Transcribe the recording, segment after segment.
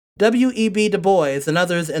W.E.B. Du Bois and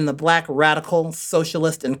others in the black radical,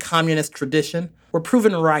 socialist, and communist tradition were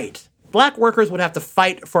proven right. Black workers would have to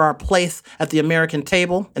fight for our place at the American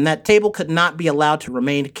table, and that table could not be allowed to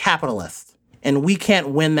remain capitalist. And we can't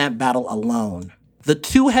win that battle alone. The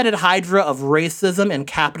two-headed hydra of racism and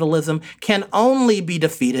capitalism can only be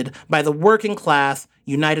defeated by the working class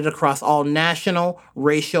united across all national,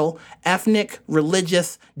 racial, ethnic,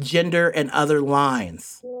 religious, gender, and other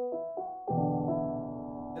lines.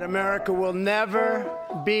 America will never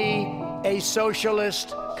be a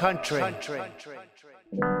socialist country.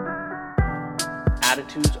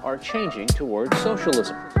 Attitudes are changing towards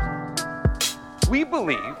socialism. We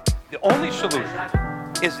believe the only solution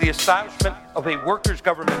is the establishment of a workers'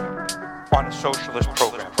 government on a socialist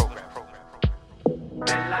program.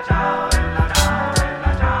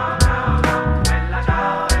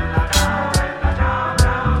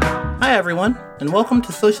 Hi, everyone, and welcome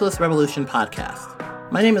to Socialist Revolution Podcast.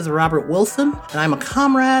 My name is Robert Wilson, and I'm a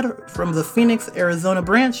comrade from the Phoenix, Arizona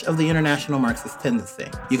branch of the International Marxist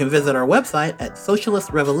Tendency. You can visit our website at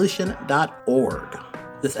socialistrevolution.org.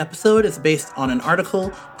 This episode is based on an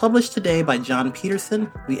article published today by John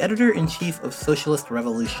Peterson, the editor-in-chief of Socialist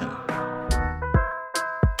Revolution.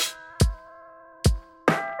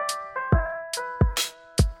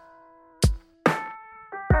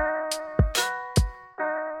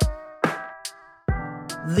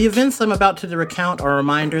 The events I'm about to recount are a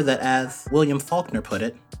reminder that, as William Faulkner put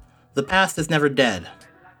it, the past is never dead.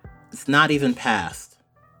 It's not even past.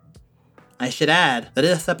 I should add that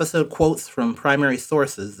this episode quotes from primary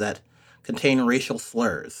sources that contain racial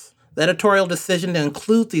slurs. The editorial decision to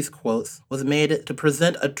include these quotes was made to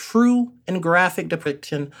present a true and graphic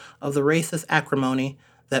depiction of the racist acrimony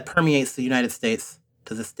that permeates the United States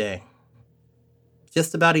to this day.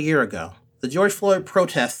 Just about a year ago, the George Floyd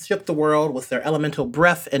protests shook the world with their elemental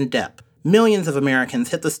breadth and depth. Millions of Americans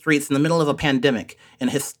hit the streets in the middle of a pandemic in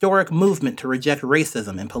a historic movement to reject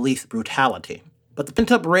racism and police brutality. But the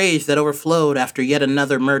pent-up rage that overflowed after yet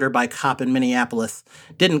another murder by cop in Minneapolis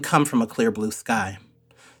didn't come from a clear blue sky.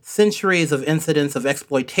 Centuries of incidents of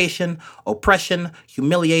exploitation, oppression,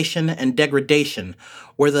 humiliation, and degradation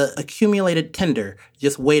were the accumulated tinder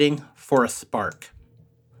just waiting for a spark.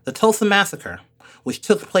 The Tulsa Massacre, which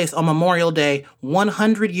took place on Memorial Day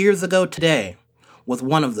 100 years ago today, was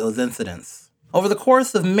one of those incidents. Over the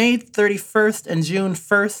course of May 31st and June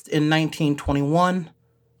 1st in 1921,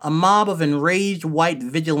 a mob of enraged white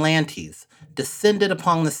vigilantes descended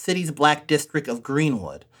upon the city's black district of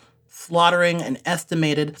Greenwood, slaughtering an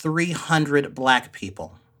estimated 300 black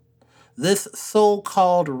people. This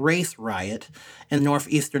so-called race riot in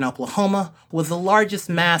northeastern Oklahoma was the largest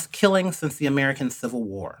mass killing since the American Civil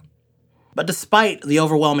War. But despite the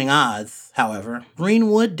overwhelming odds, however,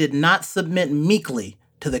 Greenwood did not submit meekly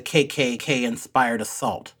to the KKK-inspired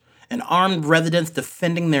assault, and armed residents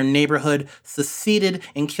defending their neighborhood succeeded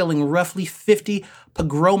in killing roughly 50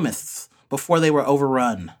 pogromists before they were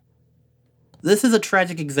overrun. This is a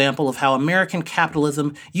tragic example of how American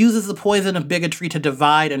capitalism uses the poison of bigotry to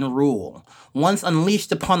divide and rule. Once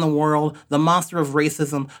unleashed upon the world, the monster of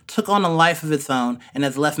racism took on a life of its own and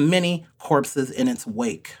has left many corpses in its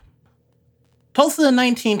wake. Tulsa in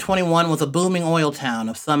 1921 was a booming oil town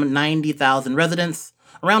of some 90,000 residents,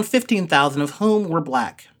 around 15,000 of whom were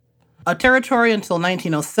black. A territory until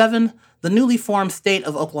 1907, the newly formed state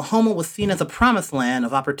of Oklahoma was seen as a promised land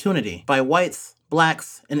of opportunity by whites,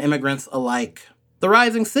 blacks, and immigrants alike. The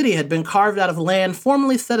rising city had been carved out of land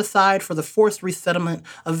formerly set aside for the forced resettlement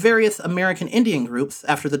of various American Indian groups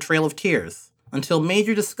after the Trail of Tears, until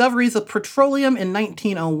major discoveries of petroleum in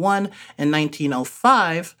 1901 and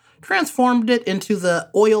 1905 transformed it into the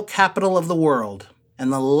oil capital of the world,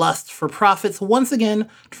 and the lust for profits once again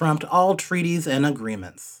trumped all treaties and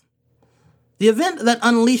agreements. The event that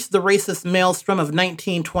unleashed the racist maelstrom of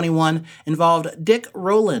 1921 involved Dick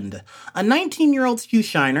Rowland, a 19-year-old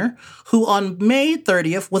shoeshiner who on May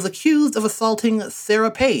 30th was accused of assaulting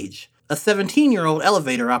Sarah Page, a 17-year-old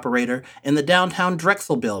elevator operator in the downtown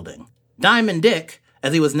Drexel building. Diamond Dick,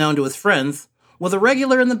 as he was known to his friends, was a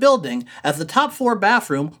regular in the building, as the top floor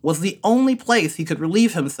bathroom was the only place he could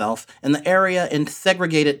relieve himself in the area in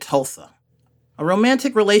segregated Tulsa. A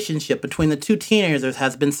romantic relationship between the two teenagers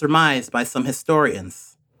has been surmised by some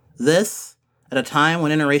historians. This, at a time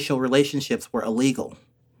when interracial relationships were illegal.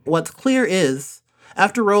 What's clear is,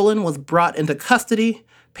 after Rowland was brought into custody,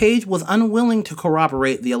 Page was unwilling to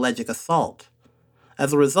corroborate the alleged assault.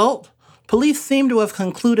 As a result, police seem to have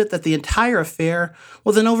concluded that the entire affair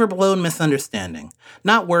was an overblown misunderstanding,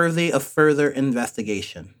 not worthy of further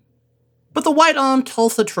investigation. But the white-owned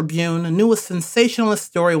Tulsa Tribune knew a sensationalist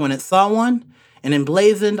story when it saw one, and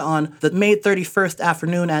emblazoned on the May 31st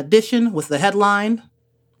afternoon edition was the headline,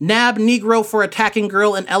 "Nab Negro for Attacking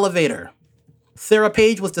Girl in Elevator." Sarah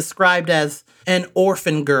Page was described as an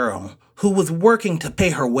orphan girl who was working to pay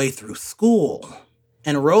her way through school.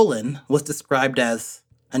 And Rowland was described as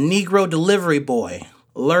a Negro delivery boy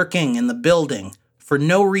lurking in the building for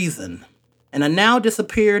no reason. And a now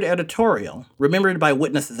disappeared editorial, remembered by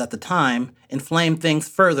witnesses at the time, inflamed things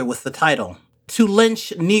further with the title, "To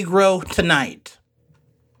Lynch Negro Tonight."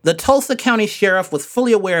 The Tulsa County Sheriff was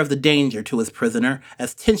fully aware of the danger to his prisoner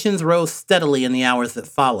as tensions rose steadily in the hours that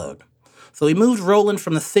followed. So he moved Rowland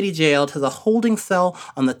from the city jail to the holding cell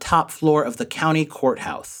on the top floor of the county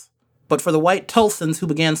courthouse. But for the white Tulsans who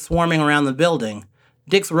began swarming around the building,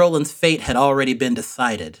 Dix Rowland's fate had already been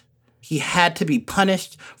decided. He had to be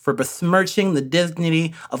punished for besmirching the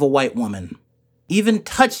dignity of a white woman. Even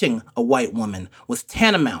touching a white woman was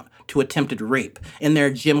tantamount to attempted rape in their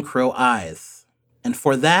Jim Crow eyes. And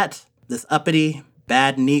for that, this uppity,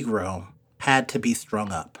 bad Negro had to be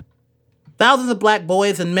strung up. Thousands of black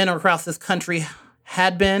boys and men across this country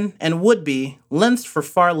had been and would be lynched for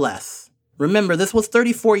far less. Remember, this was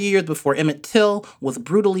 34 years before Emmett Till was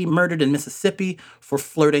brutally murdered in Mississippi for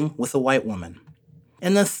flirting with a white woman.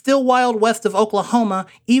 In the still wild west of Oklahoma,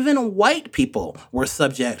 even white people were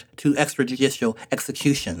subject to extrajudicial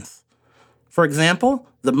executions. For example,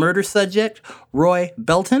 the murder subject, Roy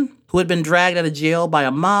Belton, who had been dragged out of jail by a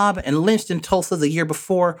mob and lynched in Tulsa the year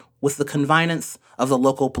before with the connivance of the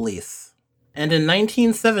local police. And in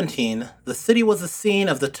 1917, the city was the scene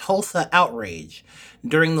of the Tulsa outrage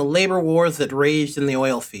during the labor wars that raged in the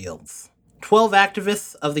oil fields. 12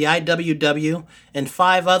 activists of the IWW and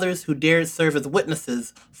 5 others who dared serve as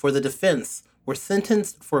witnesses for the defense were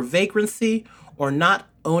sentenced for vagrancy or not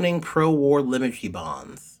owning pro-war Liberty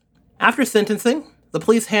bonds. After sentencing, the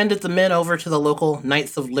police handed the men over to the local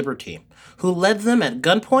Knights of Liberty, who led them at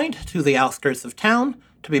gunpoint to the outskirts of town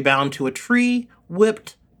to be bound to a tree,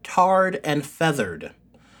 whipped, tarred, and feathered.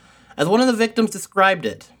 As one of the victims described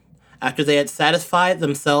it, after they had satisfied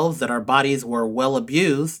themselves that our bodies were well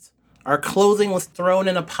abused, our clothing was thrown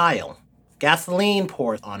in a pile, gasoline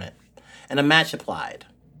poured on it, and a match applied.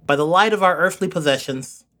 By the light of our earthly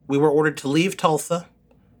possessions, we were ordered to leave Tulsa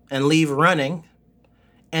and leave running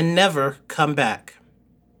and never come back.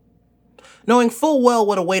 Knowing full well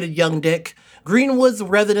what awaited young Dick, Greenwood's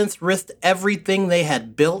residents risked everything they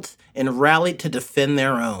had built and rallied to defend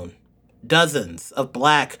their own. Dozens of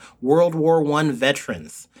black World War I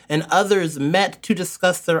veterans and others met to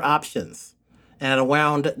discuss their options. And at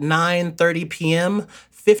around 9:30 p.m.,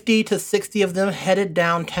 50 to 60 of them headed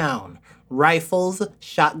downtown, rifles,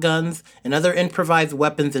 shotguns, and other improvised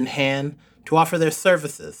weapons in hand, to offer their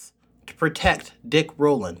services to protect Dick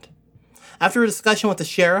Rowland. After a discussion with the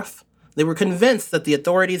sheriff, they were convinced that the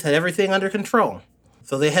authorities had everything under control,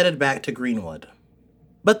 so they headed back to Greenwood.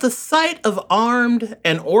 But the sight of armed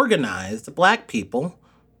and organized black people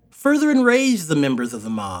further enraged the members of the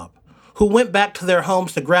mob, who went back to their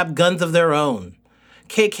homes to grab guns of their own.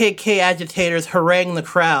 KKK agitators harangued the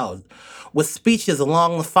crowd with speeches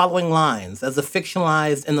along the following lines, as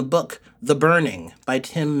fictionalized in the book The Burning by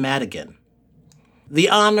Tim Madigan. "The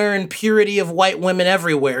honor and purity of white women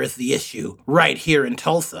everywhere is the issue, right here in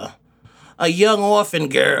Tulsa. A young orphan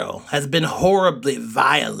girl has been horribly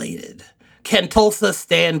violated. Can Tulsa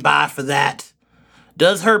stand by for that?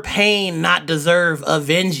 Does her pain not deserve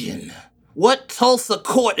avenging? What Tulsa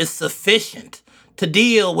court is sufficient to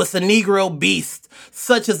deal with a Negro beast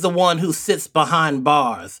such as the one who sits behind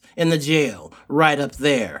bars in the jail right up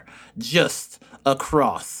there, just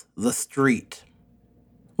across the street?"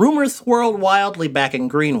 Rumors swirled wildly back in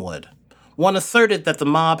Greenwood. One asserted that the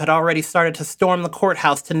mob had already started to storm the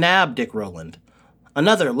courthouse to nab Dick Rowland.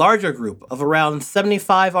 Another, larger group of around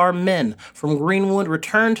 75 armed men from Greenwood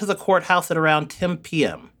returned to the courthouse at around 10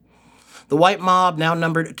 p.m. The white mob now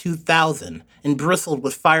numbered 2,000 and bristled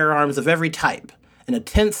with firearms of every type, and a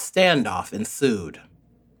tense standoff ensued.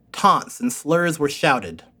 Taunts and slurs were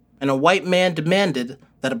shouted, and a white man demanded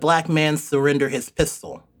that a black man surrender his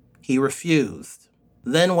pistol. He refused.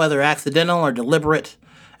 Then, whether accidental or deliberate,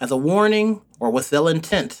 as a warning or with ill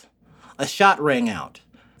intent, a shot rang out,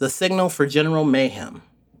 the signal for general mayhem.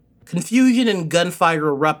 Confusion and gunfire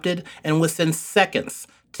erupted, and within seconds,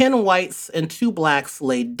 10 whites and 2 blacks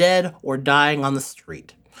lay dead or dying on the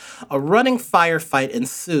street. A running firefight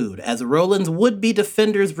ensued as Rowland's would-be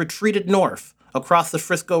defenders retreated north across the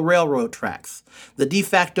Frisco Railroad tracks, the de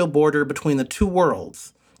facto border between the two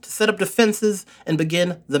worlds, to set up defenses and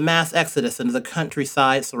begin the mass exodus into the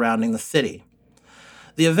countryside surrounding the city.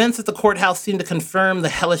 The events at the courthouse seemed to confirm the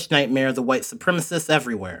hellish nightmare of the white supremacists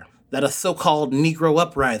everywhere. that a so-called Negro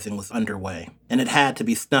uprising was underway, and it had to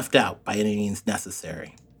be snuffed out by any means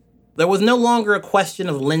necessary. There was no longer a question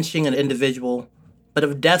of lynching an individual, but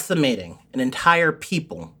of decimating an entire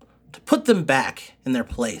people to put them back in their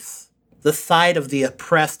place. The sight of the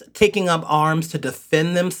oppressed taking up arms to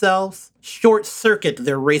defend themselves short-circuit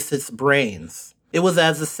their racist brains. It was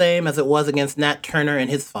as the same as it was against Nat Turner and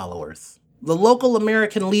his followers. The local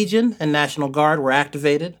American Legion and National Guard were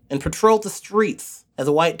activated and patrolled the streets as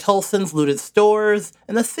white Tulsans looted stores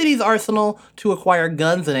and the city's arsenal to acquire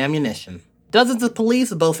guns and ammunition. Dozens of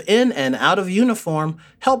police, both in and out of uniform,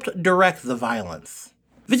 helped direct the violence.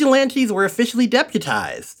 Vigilantes were officially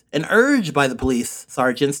deputized and urged by the police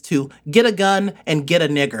sergeants to get a gun and get a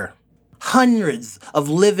nigger. Hundreds of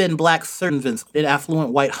live-in black servants in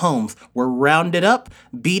affluent white homes were rounded up,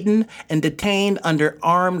 beaten, and detained under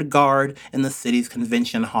armed guard in the city's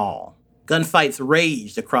convention hall. Gunfights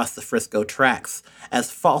raged across the Frisco tracks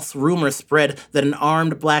as false rumors spread that an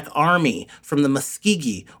armed black army from the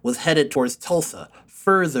Muskegee was headed towards Tulsa,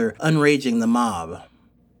 further enraging the mob.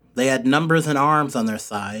 They had numbers and arms on their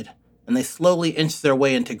side, and they slowly inched their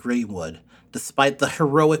way into Greenwood, despite the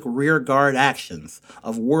heroic rearguard actions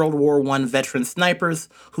of World War I veteran snipers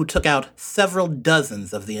who took out several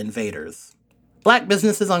dozens of the invaders. Black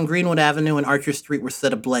businesses on Greenwood Avenue and Archer Street were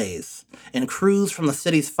set ablaze, and crews from the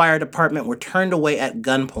city's fire department were turned away at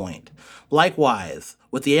gunpoint. Likewise,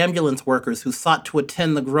 with the ambulance workers who sought to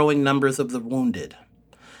attend the growing numbers of the wounded.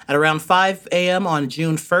 At around 5 a.m. on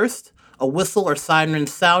June 1st, a whistle or siren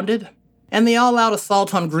sounded, and the all-out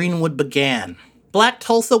assault on Greenwood began. Black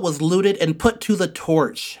Tulsa was looted and put to the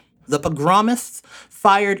torch. The pogromists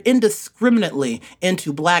fired indiscriminately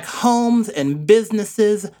into black homes and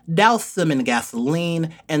businesses, doused them in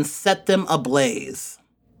gasoline, and set them ablaze.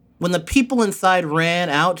 When the people inside ran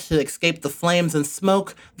out to escape the flames and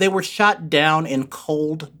smoke, they were shot down in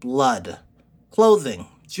cold blood. Clothing,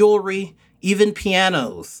 jewelry, even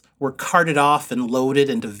pianos were carted off and loaded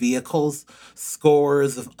into vehicles.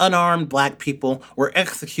 Scores of unarmed black people were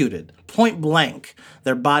executed, point blank,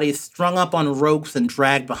 their bodies strung up on ropes and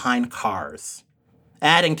dragged behind cars.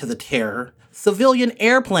 Adding to the terror, civilian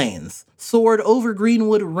airplanes soared over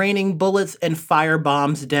Greenwood, raining bullets and fire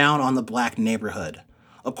bombs down on the black neighborhood,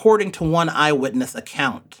 according to one eyewitness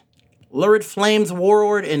account. Lurid flames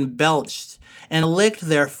roared and belched and licked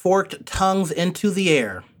their forked tongues into the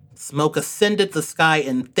air. Smoke ascended the sky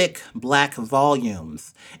in thick black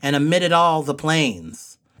volumes, and amid it all the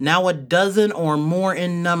planes, now a dozen or more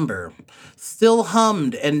in number, still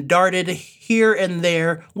hummed and darted here and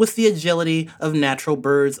there with the agility of natural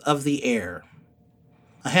birds of the air.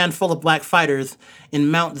 A handful of black fighters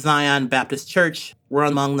in Mount Zion Baptist Church were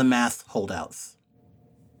among the mass holdouts.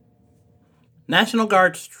 National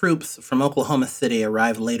Guard troops from Oklahoma City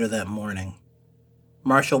arrived later that morning.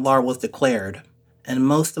 Martial law was declared, and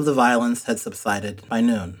most of the violence had subsided by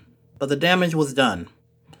noon. But the damage was done.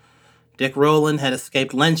 Dick Rowland had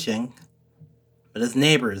escaped lynching, but his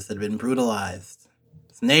neighbors had been brutalized.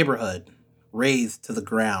 His neighborhood razed to the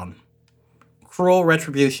ground. Cruel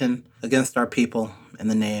retribution against our people in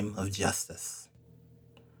the name of justice.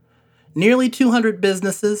 Nearly 200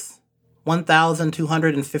 businesses,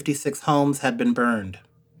 1,256 homes had been burned.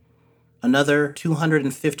 Another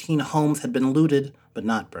 215 homes had been looted but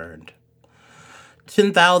not burned.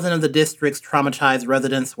 10,000 of the district's traumatized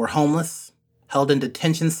residents were homeless, held in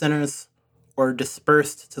detention centers, or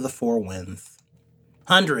dispersed to the four winds.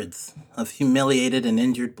 Hundreds of humiliated and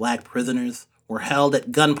injured black prisoners were held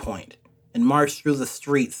at gunpoint and marched through the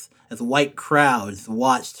streets as white crowds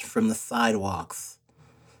watched from the sidewalks.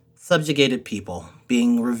 Subjugated people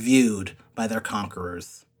being reviewed by their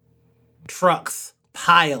conquerors. Trucks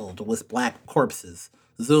piled with black corpses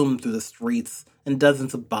zoomed through the streets, and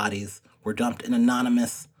dozens of bodies were dumped in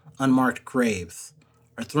anonymous, unmarked graves,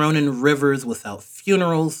 or thrown in rivers without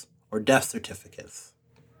funerals or death certificates.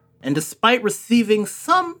 And despite receiving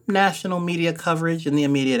some national media coverage in the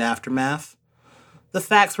immediate aftermath, the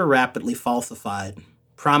facts were rapidly falsified.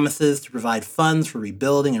 Promises to provide funds for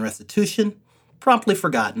rebuilding and restitution promptly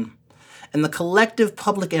forgotten, and the collective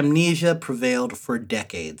public amnesia prevailed for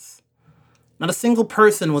decades. Not a single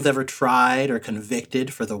person was ever tried or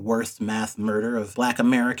convicted for the worst mass murder of black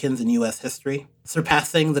Americans in U.S. history,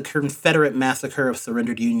 surpassing the Confederate massacre of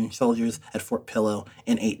surrendered Union soldiers at Fort Pillow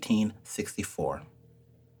in 1864.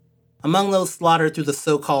 Among those slaughtered through the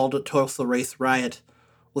so-called Tulsa Race Riot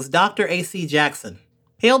was Dr. A.C. Jackson,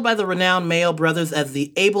 hailed by the renowned Mayo brothers as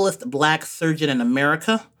the ablest black surgeon in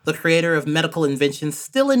America, the creator of medical inventions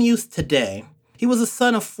still in use today. He was the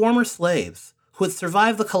son of former slaves who had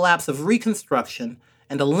survived the collapse of Reconstruction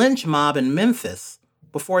and a lynch mob in Memphis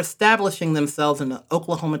before establishing themselves in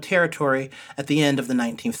Oklahoma Territory at the end of the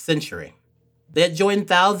 19th century. They had joined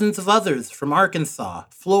thousands of others from Arkansas,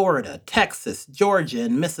 Florida, Texas, Georgia,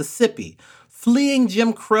 and Mississippi, fleeing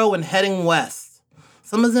Jim Crow and heading west,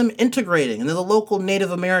 some of them integrating into the local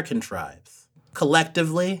Native American tribes.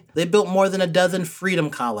 Collectively, they built more than a dozen freedom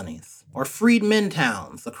colonies, or freedmen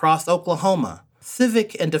towns, across Oklahoma,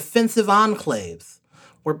 civic and defensive enclaves,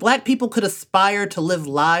 where Black people could aspire to live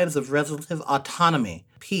lives of relative autonomy,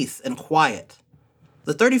 peace, and quiet.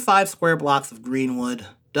 The 35 square blocks of Greenwood,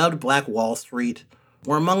 dubbed Black Wall Street,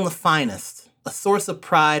 were among the finest, a source of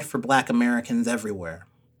pride for Black Americans everywhere.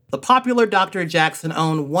 The popular Dr. Jackson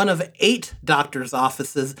owned one of 8 doctor's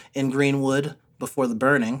offices in Greenwood before the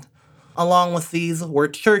burning. Along with these were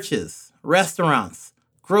churches, restaurants,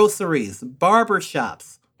 groceries, barber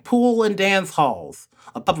shops, pool and dance halls,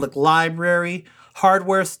 a public library,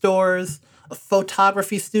 hardware stores, a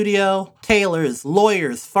photography studio, tailors,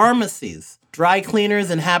 lawyers, pharmacies, dry cleaners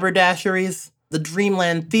and haberdasheries, the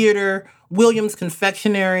Dreamland Theater, Williams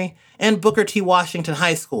Confectionery, and Booker T. Washington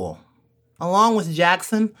High School. Along with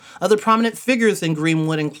Jackson, other prominent figures in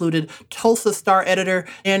Greenwood included Tulsa Star editor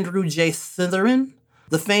Andrew J. Smitherman,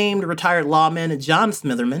 the famed retired lawman John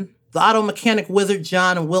Smitherman, the auto mechanic wizard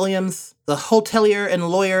John Williams, the hotelier and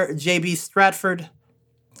lawyer J.B. Stratford.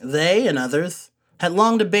 They and others had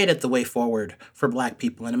long debated the way forward for Black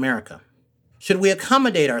people in America. Should we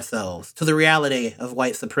accommodate ourselves to the reality of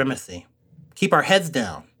white supremacy, keep our heads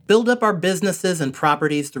down, build up our businesses and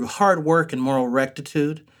properties through hard work and moral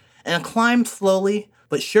rectitude, and climb slowly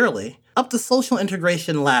but surely up the social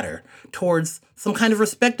integration ladder towards some kind of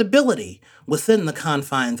respectability within the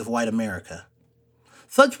confines of white America?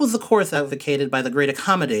 Such was the course advocated by the great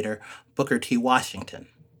accommodator, Booker T. Washington.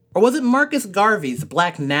 Or was it Marcus Garvey's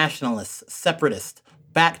Black nationalist, separatist,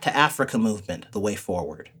 Back to Africa movement the way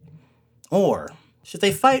forward? Or should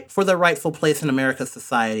they fight for their rightful place in America's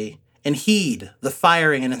society and heed the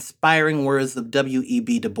firing and inspiring words of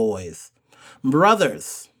W.E.B. Du Bois?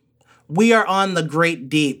 Brothers, we are on the great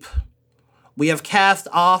deep. We have cast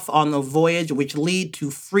off on the voyage which lead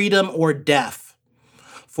to freedom or death.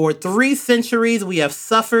 For 3 centuries we have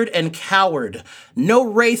suffered and cowered. No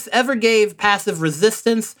race ever gave passive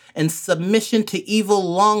resistance and submission to evil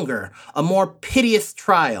longer, a more piteous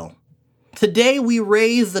trial. Today we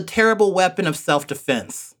raise the terrible weapon of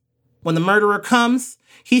self-defense. When the murderer comes,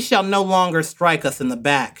 he shall no longer strike us in the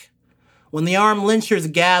back. When the armed lynchers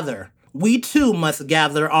gather, we too must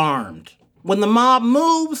gather armed. When the mob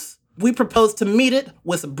moves, we propose to meet it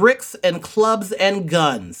with bricks and clubs and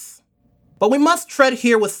guns. But we must tread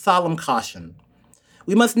here with solemn caution.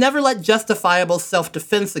 We must never let justifiable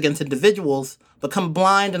self-defense against individuals become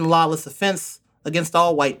blind and lawless offense against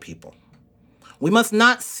all white people. We must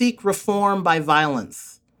not seek reform by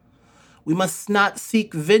violence. We must not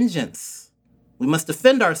seek vengeance. We must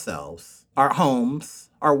defend ourselves, our homes,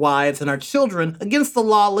 our wives, and our children against the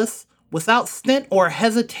lawless without stint or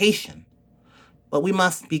hesitation. But we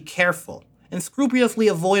must be careful and scrupulously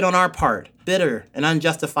avoid on our part bitter and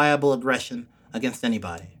unjustifiable aggression against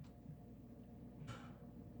anybody.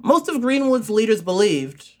 Most of Greenwood's leaders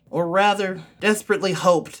believed, or rather desperately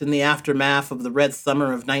hoped in the aftermath of the Red Summer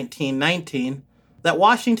of 1919, that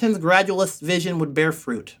Washington's gradualist vision would bear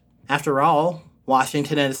fruit. After all,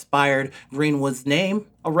 Washington had inspired Greenwood's name,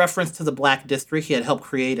 a reference to the Black district he had helped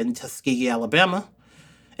create in Tuskegee, Alabama,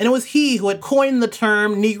 and it was he who had coined the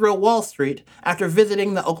term Negro Wall Street after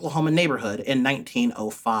visiting the Oklahoma neighborhood in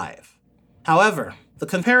 1905. However, the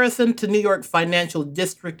comparison to New York Financial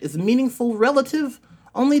District is meaningful relative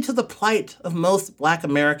only to the plight of most Black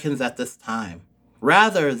Americans at this time.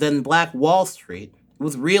 Rather than Black Wall Street, it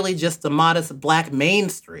was really just a modest Black Main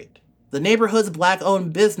Street. The neighborhood's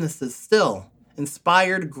Black-owned businesses still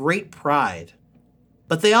inspired great pride,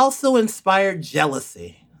 but they also inspired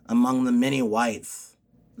jealousy among the many whites.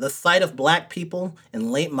 The sight of Black people in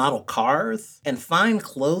late-model cars and fine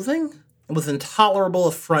clothing was an intolerable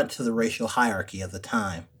affront to the racial hierarchy of the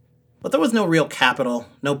time. But there was no real capital,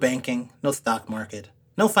 no banking, no stock market,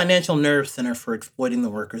 no financial nerve center for exploiting the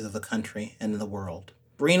workers of the country and the world.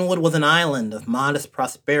 Greenwood was an island of modest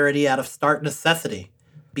prosperity out of stark necessity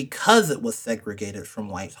because it was segregated from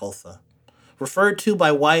white Tulsa. Referred to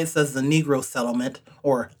by whites as the Negro Settlement,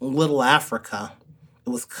 or Little Africa, it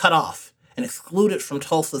was cut off and excluded from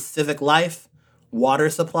Tulsa's civic life, water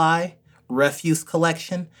supply, refuse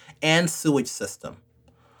collection, and sewage system.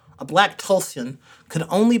 A Black Tulsian could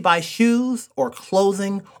only buy shoes or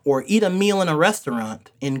clothing or eat a meal in a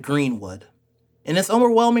restaurant in Greenwood. In its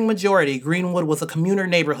overwhelming majority, Greenwood was a commuter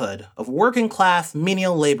neighborhood of working-class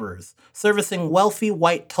menial laborers servicing wealthy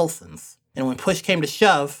white Tulsans. And when push came to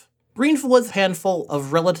shove, Greenwood's handful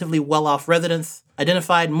of relatively well-off residents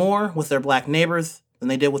identified more with their black neighbors than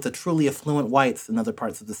they did with the truly affluent whites in other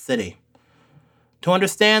parts of the city. To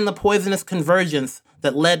understand the poisonous convergence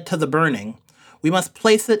that led to the burning, we must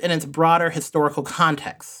place it in its broader historical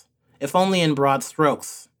context, if only in broad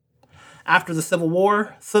strokes. After the Civil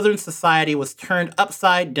War, Southern society was turned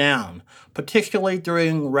upside down, particularly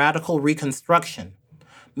during radical Reconstruction.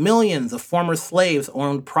 Millions of former slaves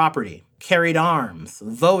owned property, carried arms,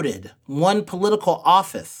 voted, won political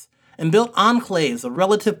office, and built enclaves of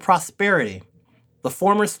relative prosperity. The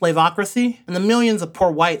former slavocracy and the millions of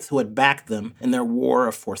poor whites who had backed them in their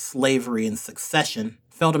war for slavery and succession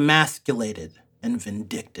felt emasculated and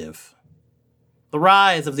vindictive. The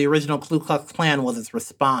rise of the original Ku Klux Klan was its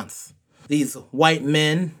response. These white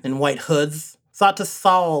men in white hoods sought to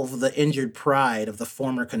solve the injured pride of the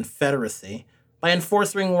former Confederacy by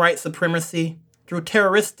enforcing white supremacy through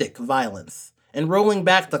terroristic violence and rolling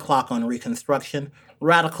back the clock on Reconstruction,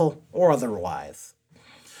 radical or otherwise.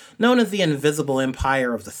 Known as the Invisible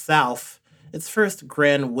Empire of the South, its first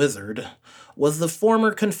grand wizard was the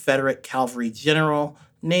former Confederate cavalry general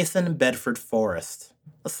Nathan Bedford Forrest,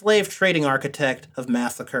 a slave trading architect of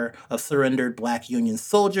massacre of surrendered black Union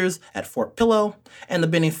soldiers at Fort Pillow and the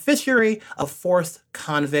beneficiary of forced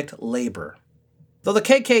convict labor. Though the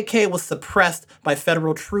KKK was suppressed by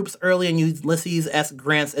federal troops early in Ulysses S.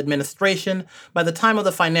 Grant's administration, by the time of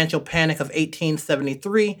the financial panic of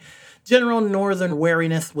 1873, general Northern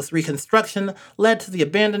wariness with Reconstruction led to the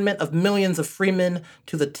abandonment of millions of freemen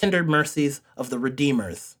to the tender mercies of the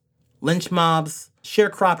Redeemers, lynch mobs,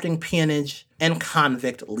 sharecropping peonage, and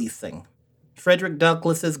convict leasing. Frederick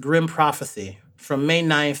Douglass's grim prophecy from May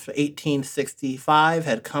 9th, 1865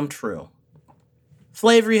 had come true.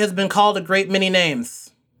 Slavery has been called a great many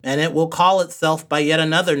names, and it will call itself by yet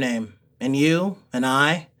another name. And you, and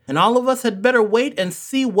I, and all of us had better wait and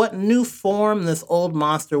see what new form this old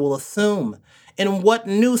monster will assume, and what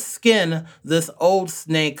new skin this old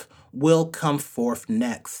snake will come forth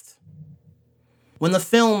next. When the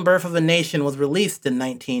film Birth of a Nation was released in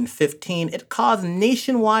 1915, it caused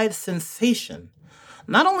nationwide sensation.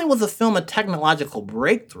 Not only was the film a technological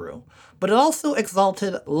breakthrough, but it also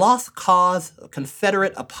exalted lost cause,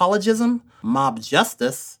 Confederate apologism, mob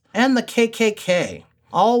justice, and the KKK,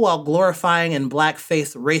 all while glorifying in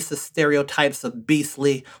blackface racist stereotypes of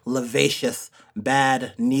beastly, lascivious,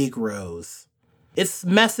 bad Negroes. Its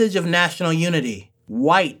message of national unity,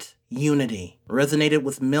 white unity, resonated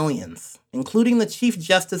with millions, including the Chief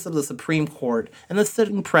Justice of the Supreme Court and the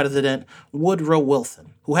sitting President, Woodrow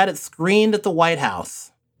Wilson, who had it screened at the White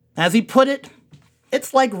House. As he put it,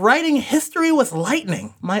 "It's like writing history with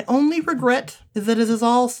lightning. My only regret is that it is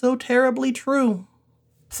all so terribly true."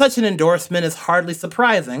 Such an endorsement is hardly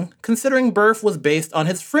surprising, considering Birth was based on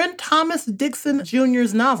his friend Thomas Dixon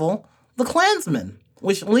Jr.'s novel, The Klansman,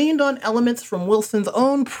 which leaned on elements from Wilson's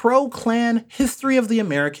own pro-Klan history of the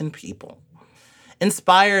American people.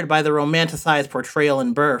 Inspired by the romanticized portrayal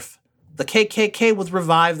in Birth, the KKK was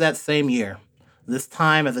revived that same year, this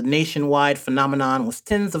time as a nationwide phenomenon with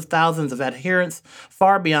tens of thousands of adherents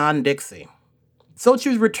far beyond Dixie.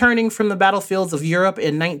 Soldiers returning from the battlefields of Europe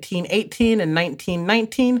in 1918 and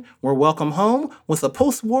 1919 were welcome home with a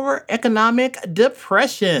post-war economic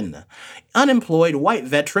depression. Unemployed white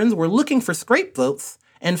veterans were looking for scapegoats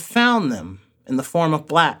and found them in the form of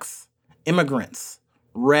blacks, immigrants,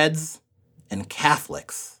 Reds, and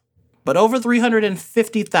Catholics. But over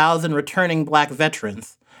 350,000 returning black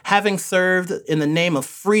veterans, having served in the name of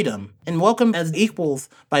freedom and welcomed as equals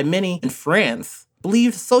by many in France,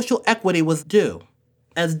 believed social equity was due.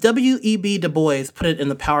 As W.E.B. Du Bois put it in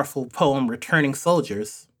the powerful poem Returning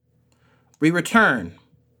Soldiers, we return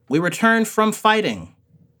from fighting.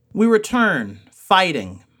 We return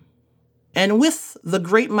fighting. And with the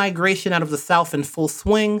Great Migration out of the South in full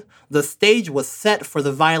swing, the stage was set for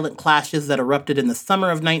the violent clashes that erupted in the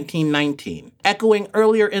summer of 1919, echoing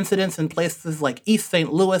earlier incidents in places like East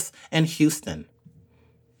St. Louis and Houston.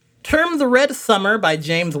 Termed the Red Summer by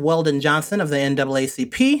James Weldon Johnson of the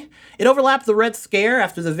NAACP, it overlapped the Red Scare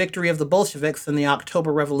after the victory of the Bolsheviks in the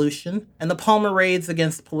October Revolution and the Palmer raids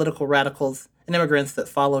against political radicals and immigrants that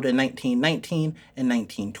followed in 1919 and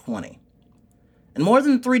 1920. In more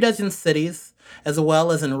than 36 cities, as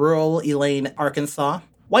well as in rural Elaine, Arkansas,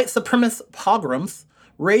 white supremacist pogroms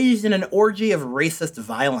raged in an orgy of racist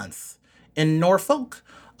violence. In Norfolk,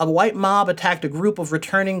 a white mob attacked a group of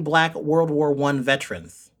returning black World War I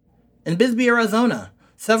veterans. In Bisbee, Arizona,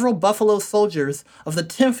 several Buffalo soldiers of the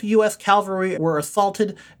 10th U.S. Cavalry were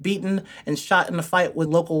assaulted, beaten, and shot in a fight with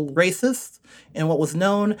local racists in what was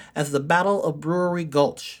known as the Battle of Brewery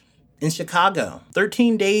Gulch. In Chicago,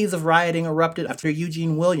 13 days of rioting erupted after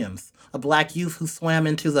Eugene Williams, a black youth who swam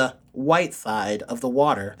into the white side of the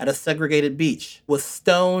water at a segregated beach, was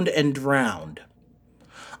stoned and drowned.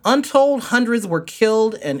 Untold hundreds were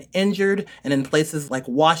killed and injured, and in places like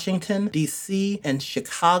Washington, D.C., and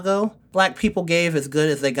Chicago, black people gave as good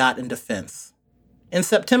as they got in defense. In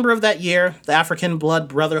September of that year, the African Blood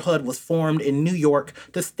Brotherhood was formed in New York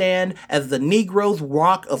to stand as the Negroes'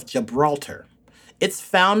 Rock of Gibraltar. Its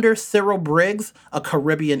founder, Cyril Briggs, a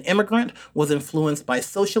Caribbean immigrant, was influenced by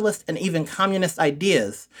socialist and even communist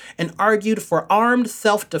ideas and argued for armed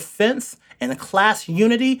self-defense and class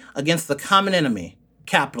unity against the common enemy,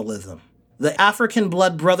 capitalism. The African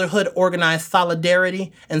Blood Brotherhood organized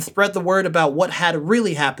solidarity and spread the word about what had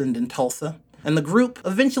really happened in Tulsa, and the group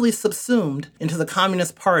eventually subsumed into the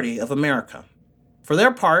Communist Party of America. For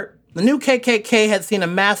their part, the new KKK had seen a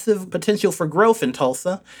massive potential for growth in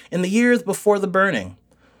Tulsa in the years before the burning.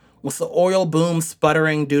 With the oil boom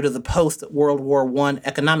sputtering due to the post-World War I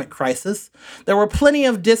economic crisis, there were plenty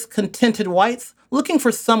of discontented whites looking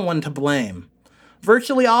for someone to blame.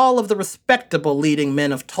 Virtually all of the respectable leading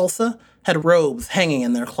men of Tulsa had robes hanging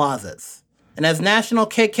in their closets. And as national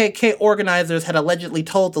KKK organizers had allegedly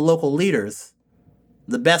told the local leaders,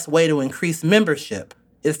 the best way to increase membership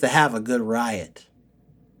is to have a good riot.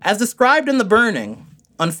 As described in The Burning,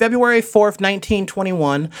 on February 4th,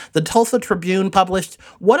 1921, the Tulsa Tribune published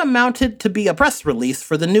what amounted to be a press release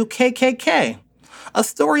for the new KKK, a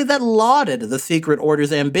story that lauded the secret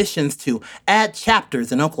order's ambitions to add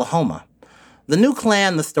chapters in Oklahoma. The new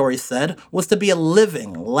Klan, the story said, was to be a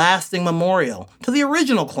living, lasting memorial to the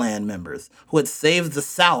original Klan members who had saved the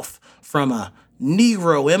South from a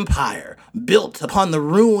Negro empire built upon the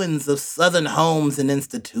ruins of Southern homes and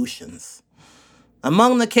institutions.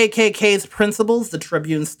 Among the KKK's principles, the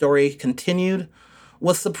Tribune's story continued,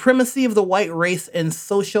 was supremacy of the white race in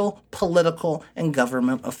social, political, and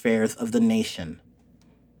government affairs of the nation.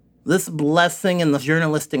 This blessing in the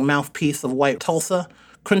journalistic mouthpiece of white Tulsa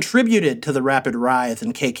contributed to the rapid rise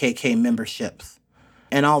in KKK memberships.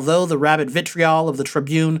 And although the rabid vitriol of the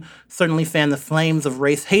Tribune certainly fanned the flames of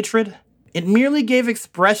race hatred, it merely gave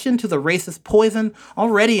expression to the racist poison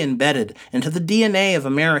already embedded into the DNA of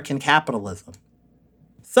American capitalism.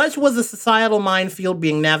 Such was the societal minefield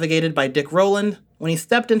being navigated by Dick Rowland when he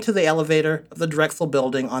stepped into the elevator of the Drexel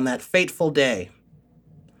building on that fateful day.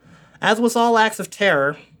 As with all acts of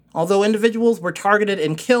terror, although individuals were targeted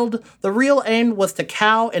and killed, the real aim was to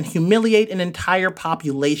cow and humiliate an entire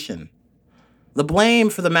population. The blame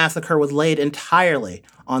for the massacre was laid entirely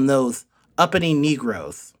on those uppity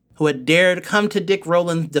Negroes who had dared come to Dick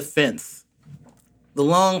Rowland's defense. The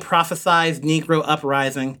long prophesied Negro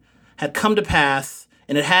uprising had come to pass,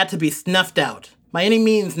 and it had to be snuffed out by any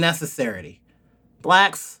means necessary.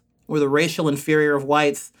 Blacks were the racial inferior of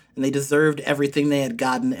whites, and they deserved everything they had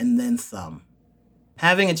gotten and then some.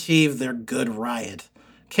 Having achieved their good riot,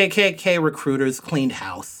 KKK recruiters cleaned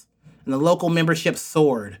house, and the local membership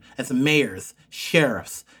soared as mayors,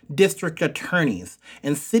 sheriffs, district attorneys,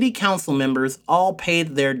 and city council members all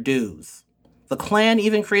paid their dues. The Klan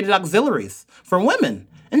even created auxiliaries for women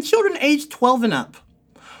and children aged 12 and up.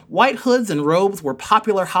 White hoods and robes were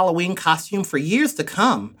popular Halloween costume for years to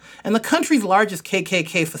come, and the country's largest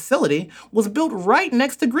KKK facility was built right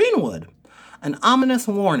next to Greenwood, an ominous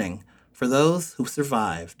warning for those who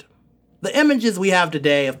survived. The images we have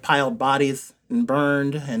today of piled bodies and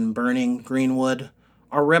burned and burning Greenwood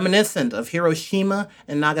are reminiscent of Hiroshima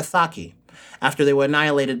and Nagasaki after they were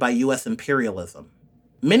annihilated by U.S. imperialism.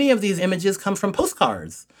 Many of these images come from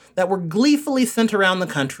postcards that were gleefully sent around the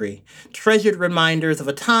country, treasured reminders of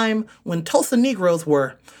a time when Tulsa Negroes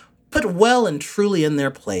were put well and truly in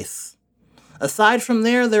their place. Aside from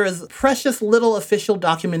there is precious little official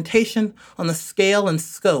documentation on the scale and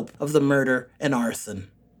scope of the murder and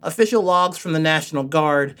arson. Official logs from the National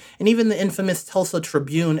Guard, and even the infamous Tulsa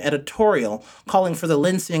Tribune editorial calling for the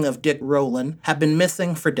lynching of Dick Rowland, have been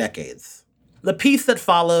missing for decades. The piece that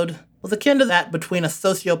followed was akin to that between a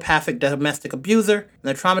sociopathic domestic abuser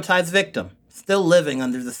and a traumatized victim, still living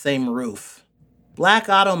under the same roof. Black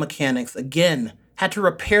auto mechanics, again, had to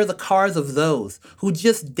repair the cars of those who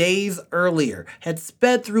just days earlier had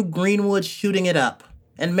sped through Greenwood shooting it up,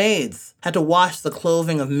 and maids had to wash the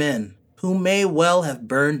clothing of men who may well have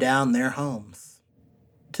burned down their homes.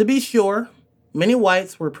 To be sure, many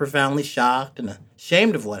whites were profoundly shocked and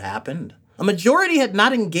ashamed of what happened. A majority had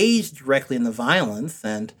not engaged directly in the violence,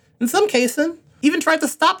 and in some cases, even tried to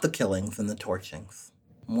stop the killings and the torchings.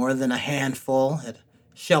 More than a handful had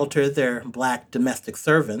sheltered their black domestic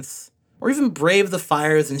servants, or even braved the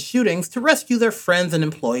fires and shootings to rescue their friends and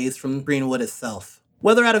employees from Greenwood itself.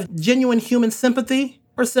 Whether out of genuine human sympathy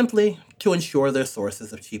or simply to ensure their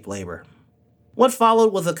sources of cheap labor. What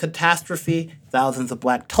followed was a catastrophe. Thousands of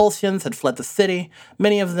black Tulsians had fled the city,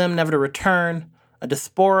 many of them never to return, a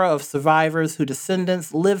diaspora of survivors whose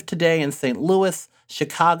descendants live today in St. Louis,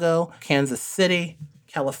 Chicago, Kansas City,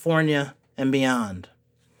 California, and beyond.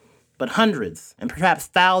 But hundreds, and perhaps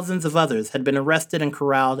thousands of others had been arrested and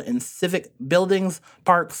corralled in civic buildings,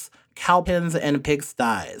 parks, cowpens, and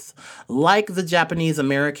pigsties. Like the Japanese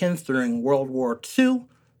Americans during World War II,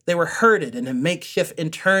 they were herded in a makeshift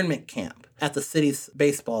internment camp at the city's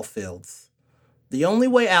baseball fields. The only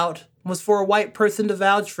way out was for a white person to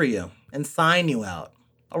vouch for you and sign you out.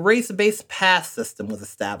 A race-based pass system was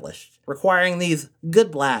established, requiring these good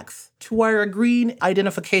blacks to wear green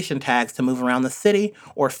identification tags to move around the city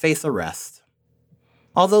or face arrest.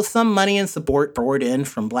 Although some money and support poured in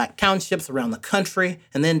from black townships around the country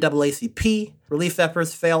and the NAACP, relief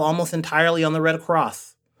efforts fell almost entirely on the Red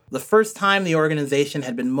Cross. The first time the organization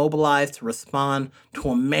had been mobilized to respond to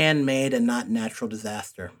a man-made and not natural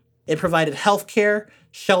disaster. It provided health care,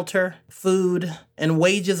 shelter, food, and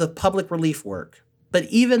wages of public relief work. But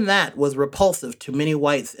even that was repulsive to many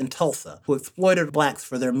whites in Tulsa who exploited blacks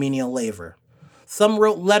for their menial labor. Some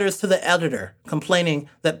wrote letters to the editor complaining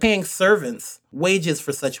that paying servants wages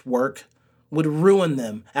for such work would ruin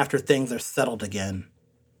them after things are settled again.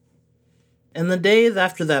 In the days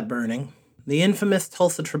after that burning, the infamous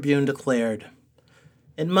Tulsa Tribune declared,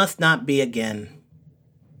 "It must not be again,"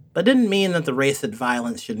 but didn't mean that the racist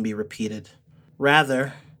violence shouldn't be repeated.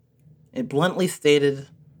 Rather, it bluntly stated,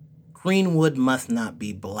 Greenwood must not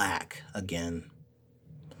be black again.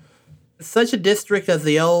 Such a district as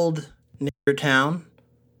the old nigger town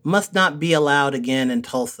must not be allowed again in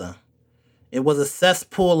Tulsa. It was a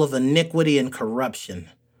cesspool of iniquity and corruption.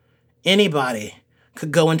 Anybody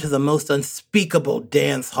could go into the most unspeakable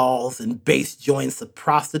dance halls and base joints of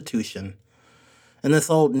prostitution. In this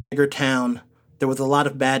old nigger town, there was a lot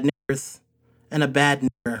of bad niggers, and a bad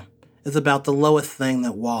nigger is about the lowest thing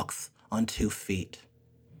that walks on 2 feet.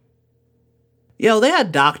 They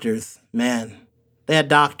had doctors, man. They had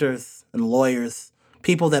doctors and lawyers,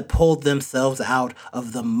 people that pulled themselves out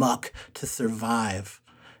of the muck to survive.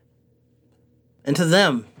 And to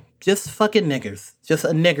them, just fucking niggers, just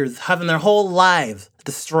niggers having their whole lives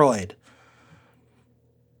destroyed.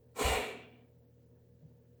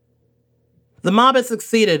 The mob had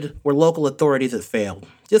succeeded where local authorities had failed,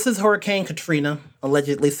 just as Hurricane Katrina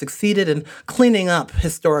allegedly succeeded in cleaning up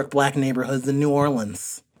historic black neighborhoods in New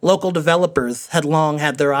Orleans. Local developers had long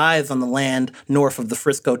had their eyes on the land north of the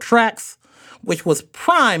Frisco Tracks, which was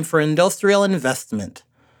prime for industrial investment.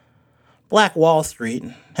 Black Wall Street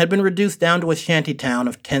had been reduced down to a shanty town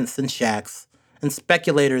of tents and shacks, and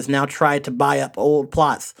speculators now tried to buy up old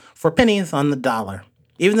plots for pennies on the dollar.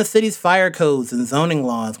 Even the city's fire codes and zoning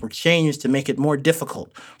laws were changed to make it more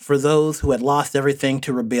difficult for those who had lost everything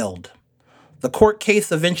to rebuild. The court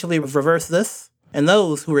case eventually reversed this, and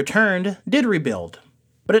those who returned did rebuild.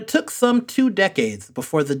 But it took some 2 decades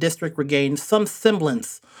before the district regained some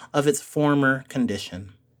semblance of its former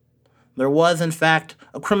condition. There was, in fact,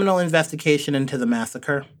 a criminal investigation into the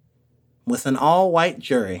massacre, with an all-white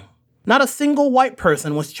jury. Not a single white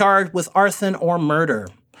person was charged with arson or murder.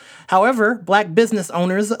 However, black business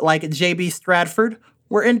owners like J.B. Stratford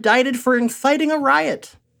were indicted for inciting a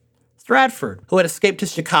riot. Stratford, who had escaped to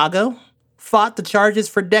Chicago, fought the charges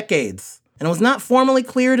for decades and was not formally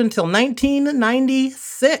cleared until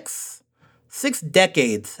 1996, 6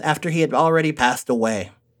 decades after he had already passed away.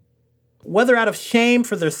 Whether out of shame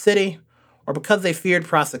for their city or because they feared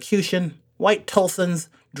prosecution, white Tulsans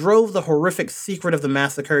drove the horrific secret of the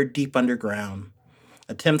massacre deep underground.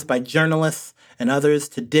 Attempts by journalists and others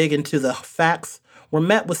to dig into the facts were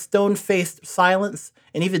met with stone-faced silence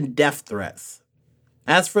and even death threats.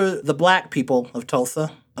 As for the black people of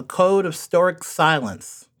Tulsa, a code of stoic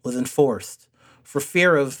silence was enforced for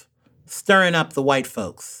fear of stirring up the white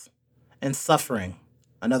folks and suffering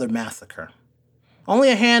another massacre. Only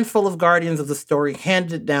a handful of guardians of the story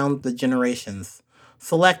handed it down the generations,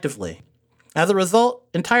 selectively. As a result,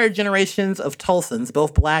 entire generations of Tulsans,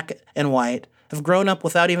 both black and white, have grown up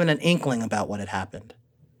without even an inkling about what had happened.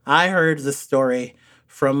 I heard this story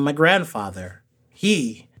from my grandfather.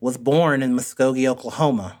 He was born in Muskogee,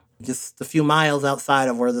 Oklahoma, just a few miles outside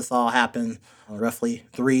of where this all happened, roughly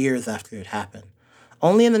 3 years after it happened.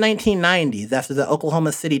 Only in the 1990s, after the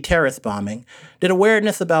Oklahoma City terrorist bombing, did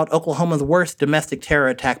awareness about Oklahoma's worst domestic terror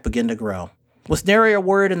attack begin to grow. With nary a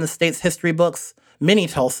word in the state's history books, many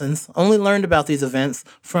Tulsans only learned about these events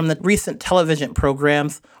from the recent television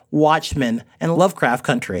programs Watchmen and Lovecraft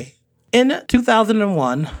Country. In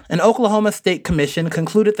 2001, an Oklahoma State Commission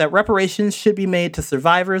concluded that reparations should be made to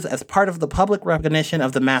survivors as part of the public recognition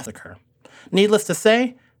of the massacre. Needless to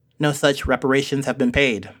say, no such reparations have been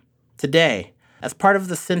paid. Today, as part of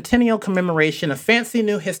the centennial commemoration, a fancy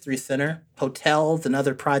new history center, hotels, and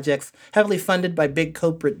other projects heavily funded by big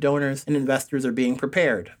corporate donors and investors are being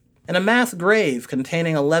prepared. And a mass grave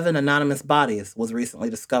containing 11 anonymous bodies was recently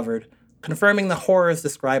discovered, confirming the horrors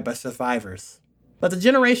described by survivors. But the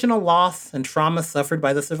generational loss and trauma suffered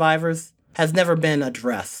by the survivors has never been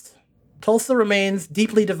addressed. Tulsa remains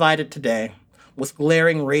deeply divided today, with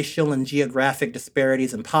glaring racial and geographic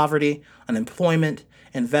disparities in poverty, unemployment,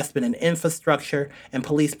 investment in infrastructure, and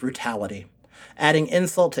police brutality. Adding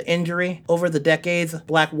insult to injury, over the decades,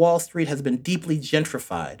 Black Wall Street has been deeply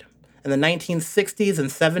gentrified. In the 1960s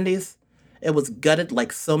and 70s, it was gutted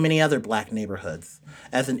like so many other black neighborhoods,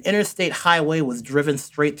 as an interstate highway was driven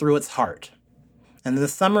straight through its heart. And in the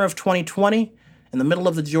summer of 2020, in the middle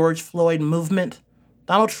of the George Floyd movement,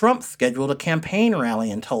 Donald Trump scheduled a campaign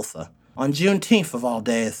rally in Tulsa on Juneteenth of all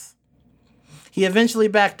days. He eventually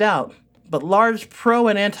backed out, but large pro-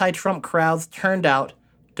 and anti-Trump crowds turned out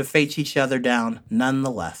to face each other down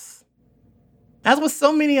nonetheless. As with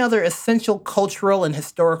so many other essential cultural and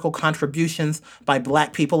historical contributions by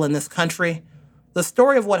black people in this country, the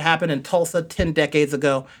story of what happened in Tulsa 10 decades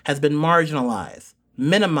ago has been marginalized,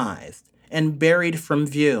 minimized, and buried from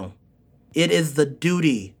view. It is the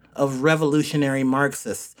duty of revolutionary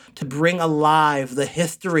Marxists to bring alive the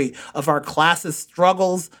history of our class's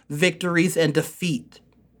struggles, victories, and defeat.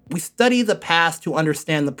 We study the past to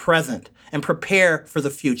understand the present and prepare for the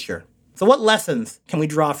future. So what lessons can we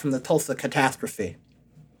draw from the Tulsa catastrophe?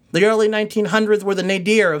 The early 1900s were the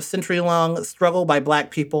nadir of century-long struggle by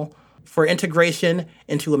black people for integration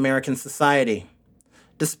into American society.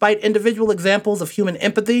 Despite individual examples of human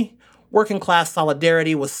empathy, working-class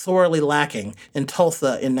solidarity was sorely lacking in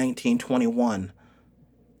Tulsa in 1921.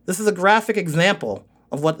 This is a graphic example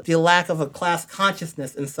of what the lack of a class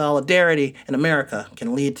consciousness and solidarity in America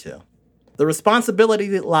can lead to. The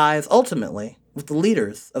responsibility lies ultimately with the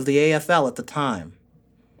leaders of the AFL at the time.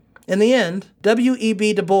 In the end,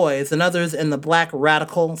 W.E.B. Du Bois and others in the black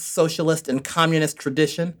radical, socialist, and communist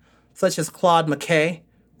tradition, such as Claude McKay,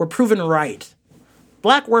 were proven right.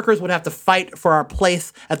 Black workers would have to fight for our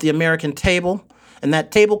place at the American table, and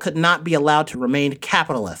that table could not be allowed to remain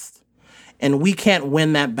capitalist. And we can't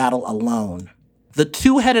win that battle alone. The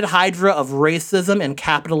two-headed hydra of racism and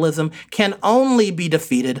capitalism can only be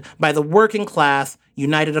defeated by the working class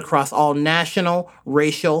united across all national,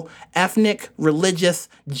 racial, ethnic, religious,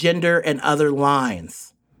 gender, and other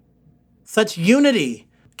lines. Such unity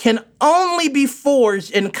can only be forged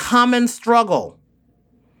in common struggle.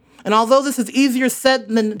 And although this is easier said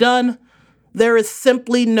than done, there is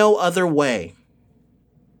simply no other way.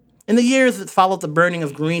 In the years that followed the burning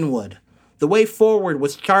of Greenwood, the way forward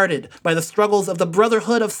was charted by the struggles of the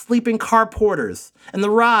Brotherhood of Sleeping Car Porters and the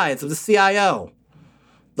rise of the CIO.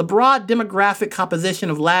 The broad demographic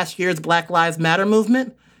composition of last year's Black Lives Matter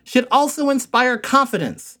movement should also inspire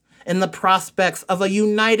confidence in the prospects of a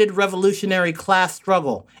united revolutionary class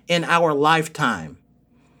struggle in our lifetime.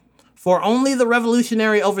 For only the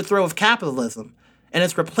revolutionary overthrow of capitalism and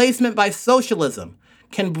its replacement by socialism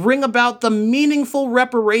can bring about the meaningful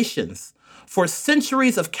reparations for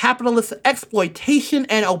centuries of capitalist exploitation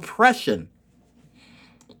and oppression.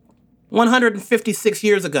 156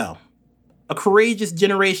 years ago, a courageous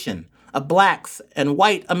generation of blacks and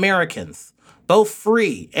white Americans, both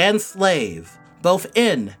free and slave, both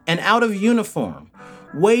in and out of uniform,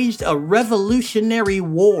 waged a revolutionary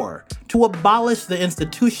war to abolish the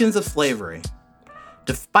institutions of slavery.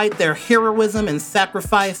 Despite their heroism and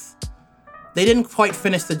sacrifice, they didn't quite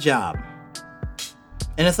finish the job.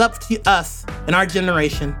 And it's up to us and our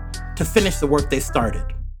generation to finish the work they started.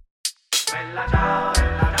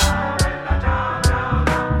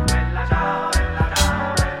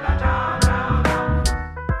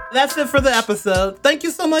 That's it for the episode. Thank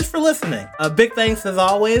you so much for listening. A big thanks, as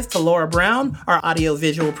always, to Laura Brown, our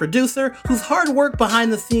audiovisual producer, whose hard work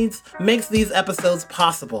behind the scenes makes these episodes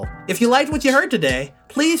possible. If you liked what you heard today,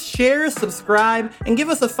 please share, subscribe, and give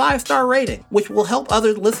us a 5-star rating, which will help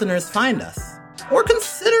other listeners find us. Or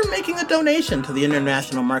consider making a donation to the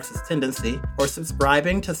International Marxist Tendency or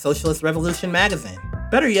subscribing to Socialist Revolution magazine.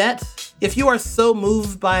 Better yet, if you are so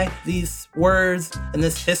moved by these words and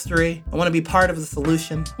this history and want to be part of the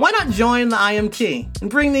solution, why not join the IMT and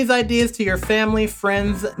bring these ideas to your family,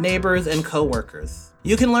 friends, neighbors, and coworkers?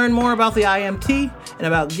 You can learn more about the IMT and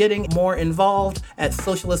about getting more involved at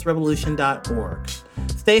socialistrevolution.org.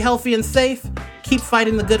 Stay healthy and safe, keep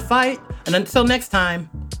fighting the good fight, and until next time,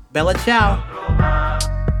 Bella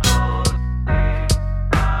ciao.